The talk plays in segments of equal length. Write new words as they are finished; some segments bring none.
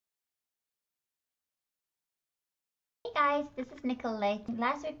guys, this is Nicolette.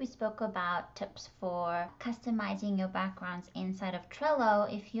 Last week we spoke about tips for customizing your backgrounds inside of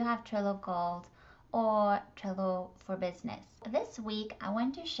Trello if you have Trello Gold or Trello for Business. This week I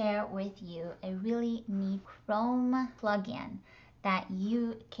want to share with you a really neat Chrome plugin that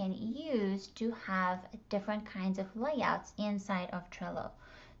you can use to have different kinds of layouts inside of Trello.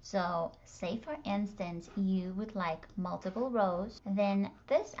 So say for instance you would like multiple rows, then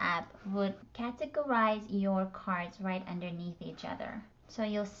this app would categorize your cards right underneath each other. So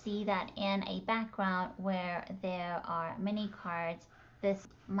you'll see that in a background where there are many cards, this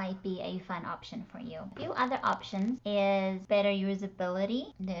might be a fun option for you. A few other options is better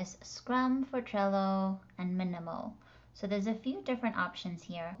usability. There's Scrum for Trello and minimal. So there's a few different options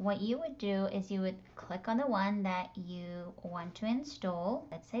here. What you would do is you would click on the one that you want to install.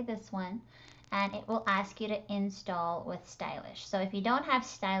 Let's say this one, and it will ask you to install with Stylish. So if you don't have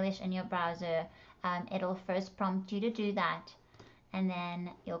Stylish in your browser, it'll first prompt you to do that, and then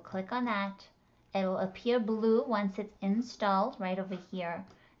you'll click on that. It'll appear blue once it's installed right over here,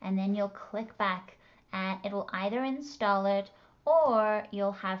 and then you'll click back and it'll either install it or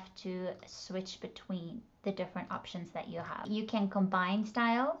you'll have to switch between the different options that you have. You can combine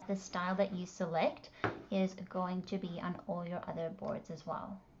styles. The style that you select is going to be on all your other boards as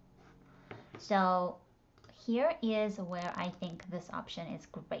well. So here is where I think this option is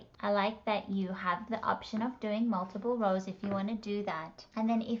great. I like that you have the option of doing multiple rows if you want to do that. And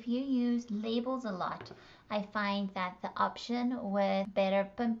then if you use labels a lot, I find that the option with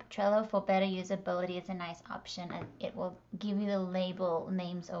Trello for better usability is a nice option, and it will give you the label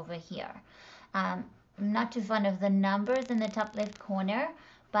names over here. I'm not too fond of the numbers in the top left corner,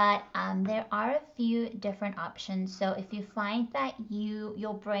 but there are a few different options. So if you find that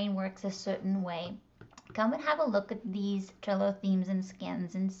your brain works a certain way, come and have a look at these Trello themes and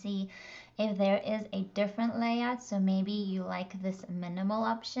skins and see if there is a different layout. So maybe you like this minimal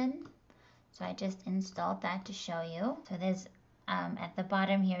option. So I just installed that to show you. So there's at the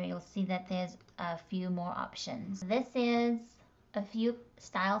bottom here, you'll see that there's a few more options. This is a few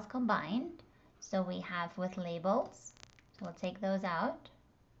styles combined. So we have with labels. So we'll take those out.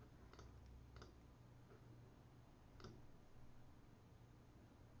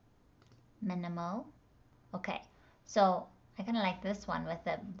 Minimal. Okay, so I kind of like this one with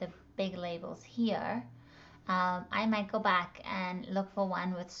the big labels here. I might go back and look for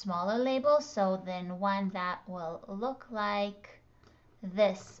one with smaller labels, so then one that will look like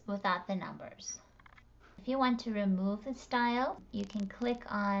this without the numbers. If you want to remove the style, you can click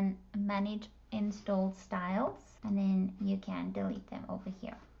on Manage Installed Styles, and then you can delete them over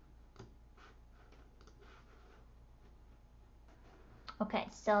here. Okay,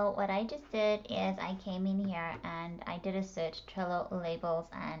 so what I just did is I came in here and I did a search, Trello labels,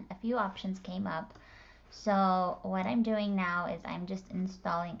 and a few options came up. So what I'm doing now is I'm just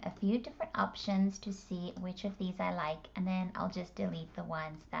installing a few different options to see which of these I like, and then I'll just delete the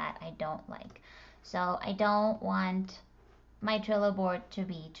ones that I don't like. So I don't want my Trello board to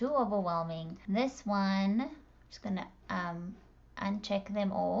be too overwhelming. This one, I'm just gonna uncheck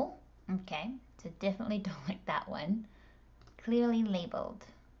them all. Okay, so definitely don't like that one. Clearly labeled.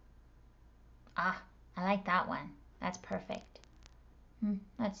 I like that one. That's perfect.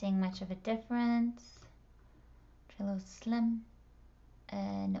 Not seeing much of a difference. Trello Slim.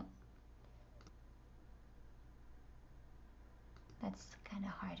 No. That's kind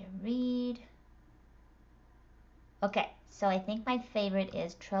of hard to read. Okay, so I think my favorite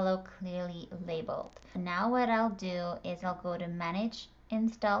is Trello Clearly Labeled. Now what I'll do is I'll go to Manage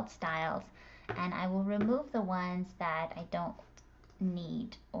Installed Styles, and I will remove the ones that I don't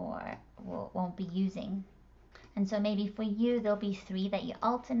need or won't be using. And so maybe for you there'll be 3 that you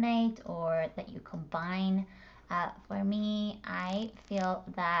alternate or that you combine. For me, I feel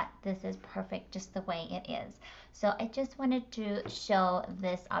that this is perfect just the way it is. So I just wanted to show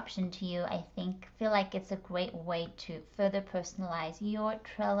this option to you. I feel like it's a great way to further personalize your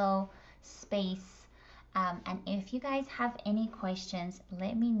Trello space. And if you guys have any questions,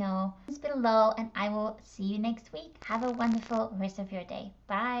 let me know below, and I will see you next week. Have a wonderful rest of your day.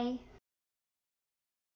 Bye.